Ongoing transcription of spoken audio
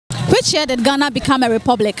Which year did Ghana become a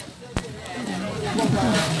republic?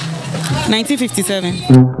 1957.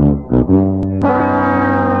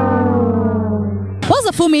 What's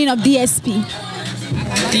the full meaning of DSP?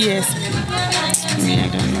 DSP. I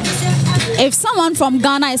don't know. If someone from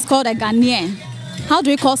Ghana is called a Ghanaian, how do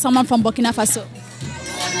we call someone from Burkina Faso?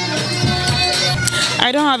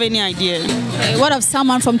 I don't have any idea. Okay, what of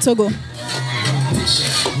someone from Togo?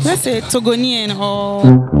 Let's say Togonian or...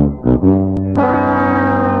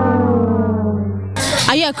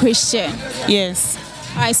 Are you a Christian? Yes.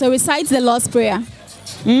 All right, so recite the Lord's Prayer.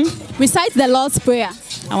 Recite the Lord's Prayer.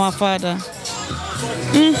 Our Father.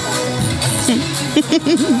 It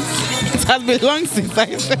has been long since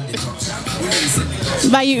I said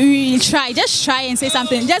it. But you try. Just try and say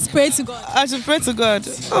something. Just pray to God. I should pray to God.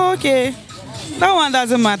 Oh, okay. That one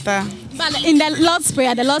doesn't matter. But in the Lord's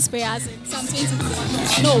Prayer has it. Psalm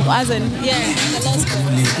 22. No, as in, yeah, the Lord's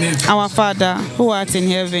Prayer. Our Father, who art in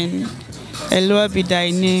heaven, hallowed be thy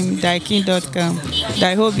name, thy kingdom come,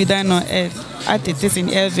 thy hope be thine on earth, as it is in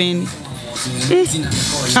heaven.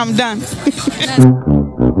 I'm done.